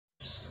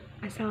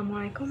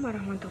Assalamualaikum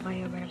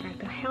warahmatullahi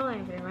wabarakatuh. Hello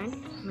everyone,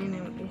 my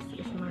name is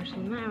Isma.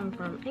 I'm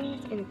from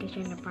English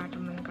Education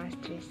Department class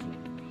 3C.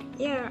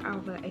 Here I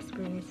will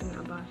explaining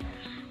about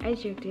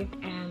adjective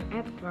and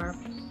adverb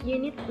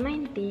unit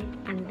 90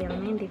 until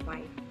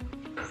 95.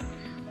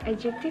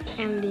 Adjective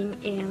ending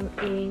in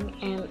ing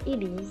and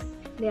ed.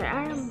 There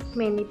are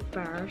many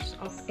pairs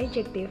of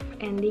adjective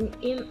ending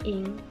in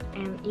ing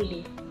and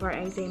ed. For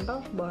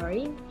example,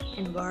 boring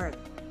and bored.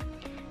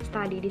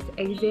 Study this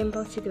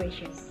example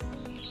situation.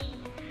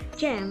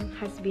 Jen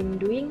has been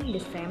doing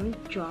the same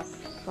job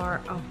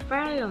for a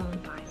very long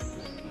time.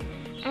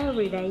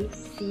 Every day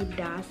she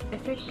does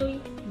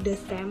exactly the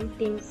same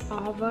thing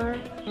over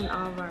and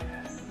over.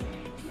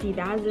 She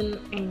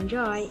doesn't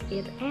enjoy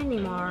it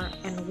anymore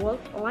and would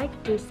like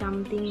to do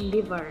something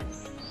different.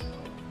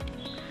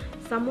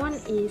 Someone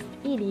is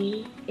ed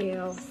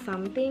if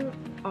something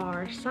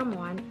or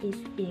someone is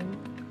ing,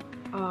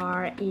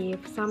 or if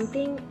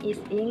something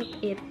is ing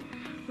it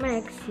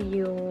makes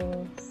you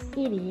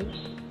ed.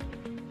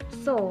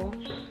 So,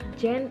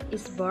 Jen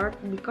is bored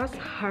because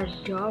her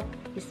job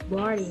is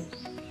boring.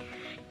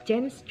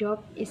 Jen's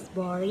job is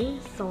boring,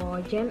 so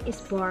Jen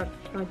is bored,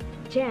 not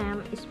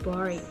Jen is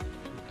boring.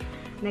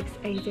 Next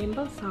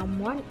example,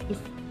 someone is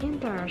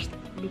interested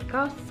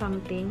because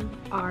something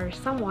or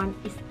someone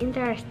is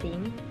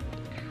interesting.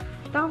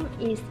 Tom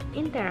is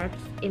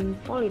interested in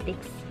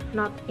politics,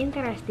 not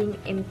interested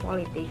in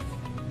politics.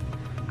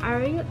 Are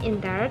you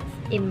interested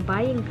in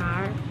buying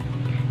car?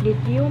 Did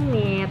you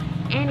meet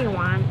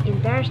anyone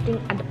interesting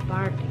at the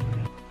party?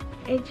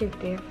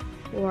 Adjective,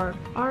 word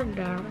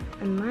order,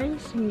 a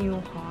nice new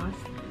house.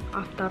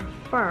 After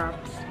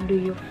verbs, do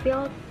you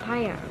feel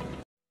tired?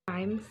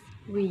 Sometimes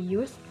we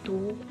use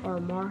two or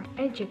more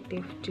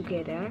adjectives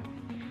together.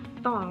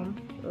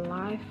 Tom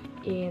lives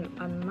in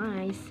a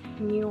nice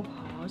new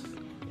house.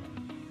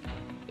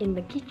 In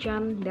the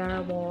kitchen,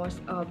 there was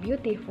a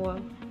beautiful,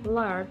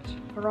 large,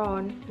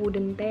 round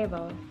wooden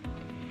table.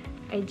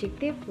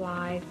 Adjectives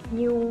like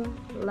new,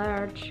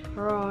 large,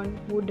 round,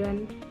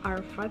 wooden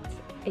are fixed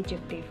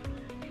adjectives.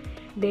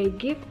 They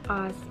give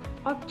us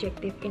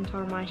objective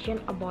information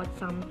about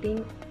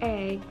something,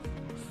 age,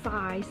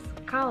 size,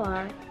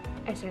 color,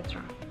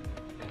 etc.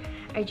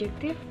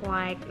 Adjectives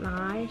like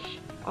nice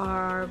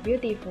or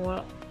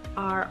beautiful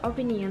are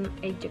opinion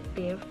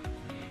adjectives.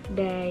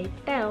 They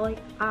tell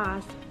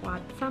us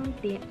what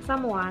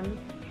someone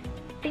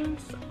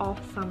thinks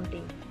of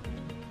something.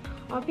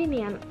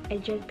 Opinion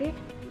adjectives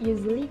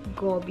usually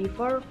go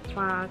before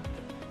fact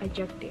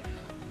adjective.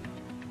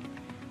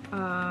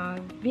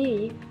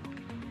 B.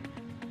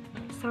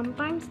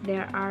 Sometimes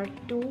there are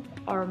two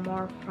or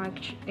more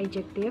fact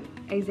adjectives.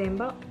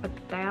 Example: a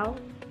tall,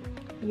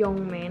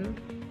 young man,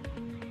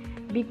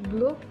 big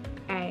blue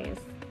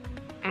eyes,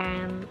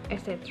 and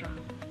etc.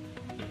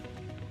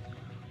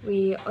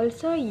 We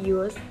also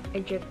use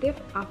adjective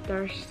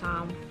after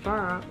some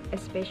verb,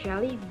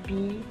 especially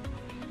be,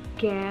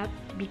 get,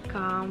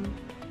 become.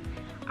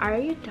 Are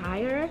you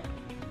tired?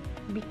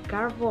 Be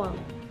careful.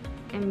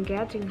 I'm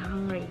getting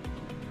hungry.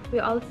 We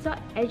also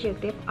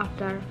adjective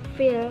after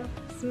feel,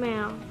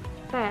 smell,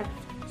 taste,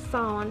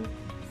 sound,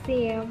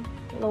 seem,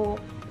 look.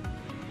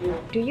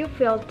 Do you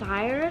feel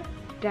tired?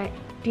 The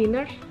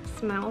dinner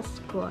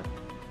smells good,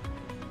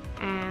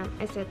 and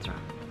etc.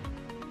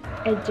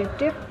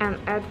 Adjective and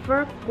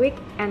adverb quick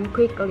and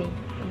quickly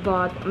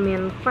both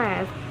mean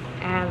fast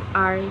and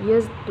are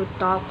used to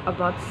talk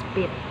about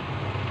speed.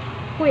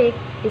 Quick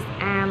is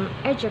an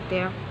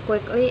adjective,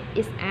 quickly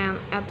is an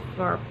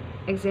adverb.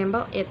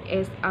 Example, it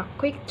is a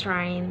quick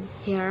train,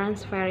 he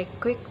runs very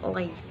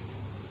quickly.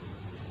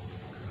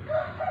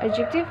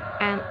 Adjective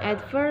and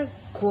adverb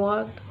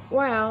good,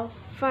 well,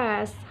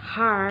 fast,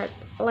 hard,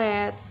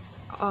 late,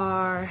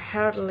 or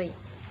hardly.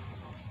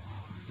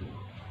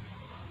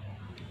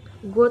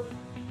 Good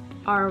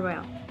or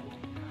well.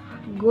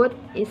 Good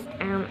is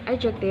an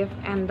adjective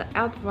and the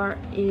adverb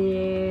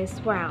is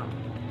well.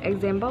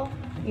 Example,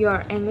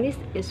 your English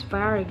is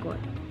very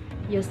good.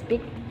 You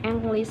speak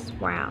English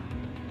well.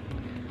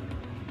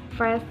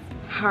 Fast,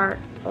 hard,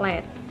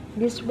 late.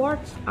 These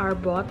words are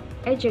both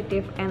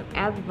adjective and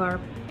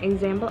adverb.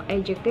 Example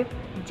adjective,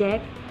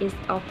 Jack is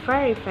a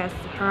very fast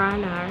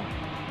runner.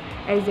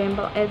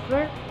 Example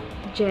adverb,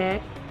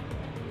 Jack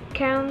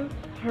can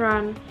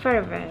run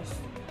very fast.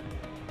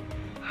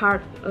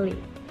 Hardly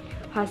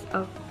has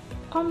a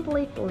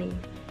completely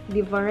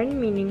different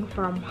meaning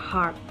from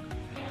hard.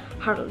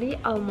 Hardly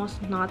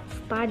almost not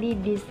study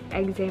this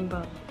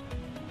example.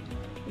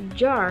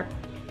 George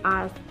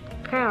asked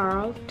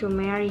Carol to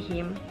marry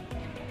him.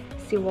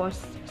 She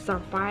was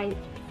surprised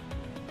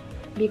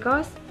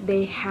because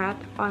they had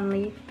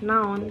only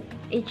known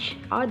each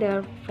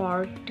other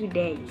for 2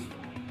 days.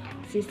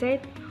 She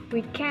said,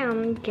 "We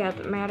can't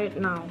get married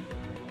now.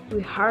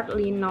 We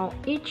hardly know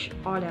each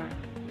other.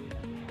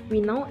 We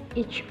know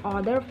each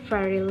other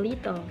very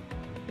little.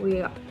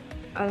 We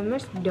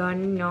almost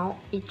don't know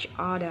each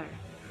other."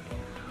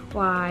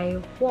 Why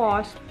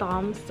was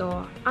Tom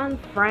so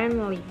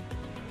unfriendly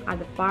at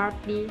the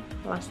party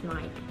last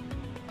night?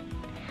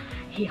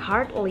 He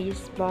hardly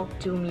spoke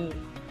to me.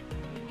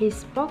 He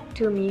spoke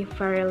to me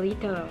very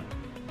little.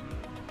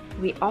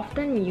 We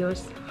often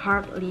use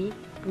hardly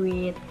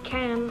with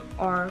can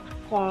or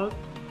could.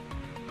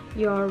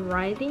 Your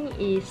writing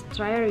is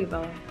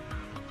terrible.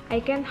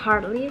 I can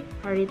hardly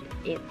read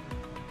it.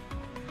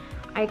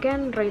 I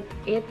can read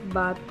it,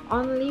 but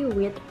only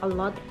with a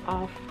lot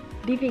of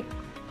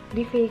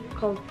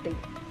difficulty.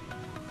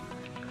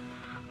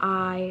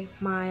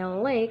 My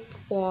leg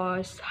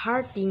was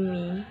hurting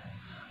me.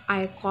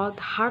 I could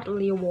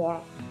hardly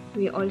walk.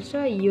 We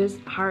also use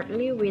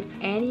hardly with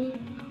any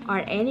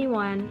or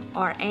anyone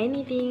or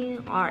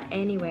anything or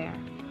anywhere.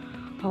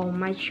 How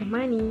much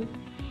money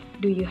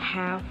do you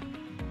have?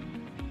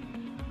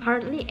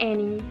 Hardly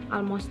any,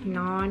 almost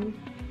none,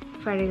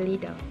 very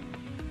little.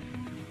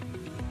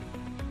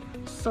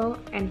 So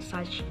and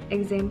such.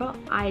 Example,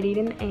 I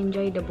didn't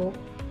enjoy the book.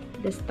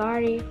 The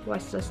story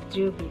was so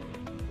stupid.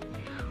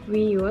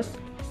 We use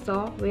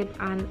so with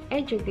an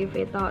adjective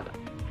without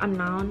a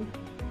noun,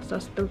 so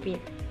stupid.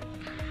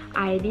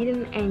 I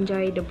didn't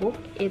enjoy the book.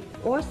 It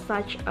was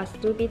such a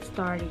stupid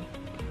story.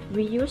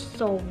 We use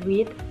so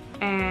with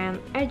an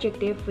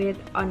adjective with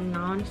a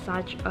noun,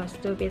 such a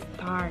stupid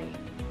story.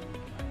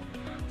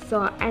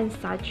 So and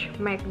such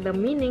make the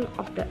meaning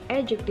of the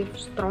adjective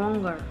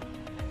stronger.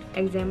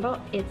 Example,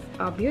 it's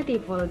a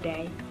beautiful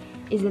day,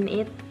 isn't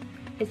it?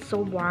 It's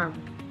so warm,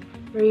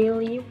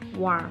 really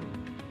warm.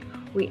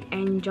 We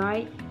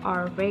enjoyed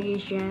our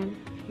vacation.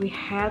 We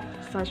had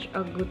such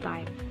a good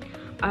time.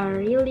 A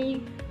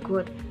really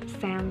good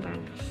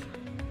sentence.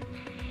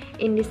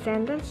 In this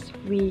sentence,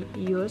 we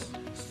use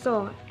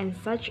so and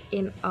such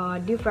in a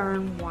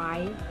different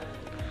way.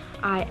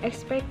 I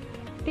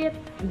expected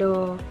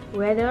the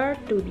weather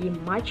to be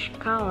much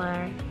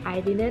colder.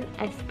 I didn't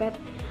expect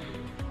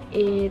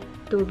it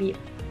to be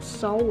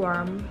so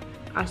warm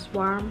as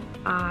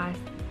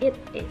it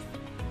is.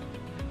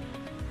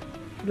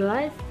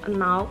 Let's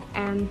noun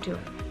and to.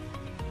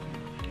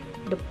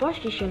 The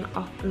position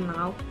of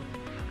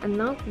a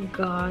noun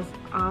goes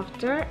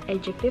after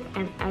adjective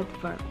and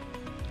adverb.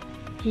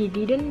 He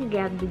didn't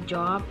get the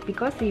job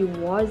because he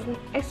wasn't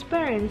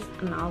experienced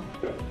enough,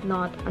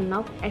 not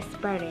enough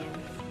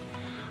experience.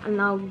 A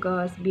noun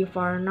goes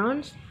before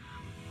nouns.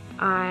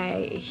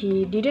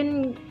 He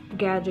didn't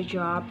get the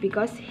job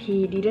because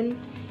he didn't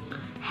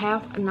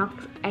have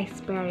enough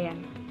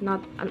experience,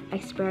 not an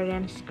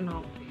experience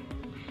enough.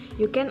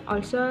 You can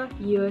also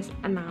use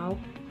a noun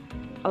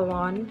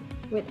alone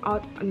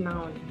without a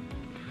noun.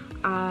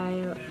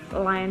 I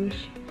lend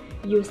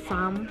you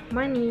some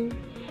money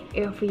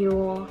if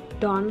you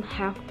don't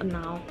have a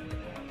noun.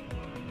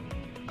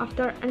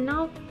 After a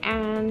noun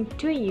and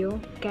to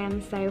you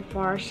can say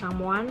for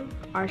someone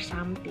or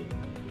something.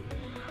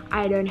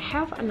 I don't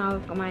have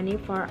enough money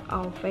for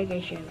our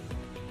vacation.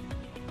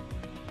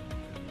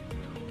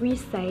 We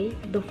say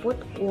the food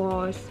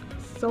was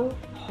so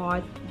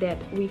hot that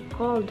we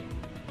couldn't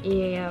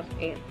eat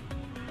it,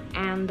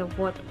 and the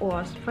food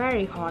was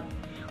very hot.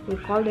 We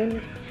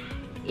couldn't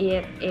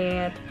eat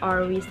it,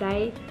 or we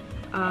say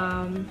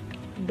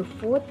the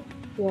food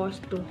was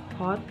too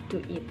hot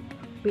to eat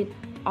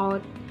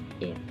without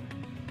it.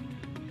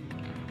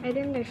 I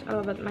think that's all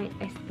about my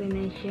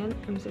explanation.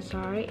 I'm so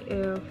sorry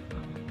if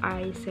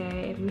I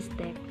say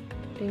mistake.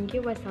 Thank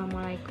you.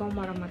 Wassalamualaikum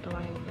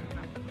warahmatullahi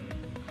wabarakatuh.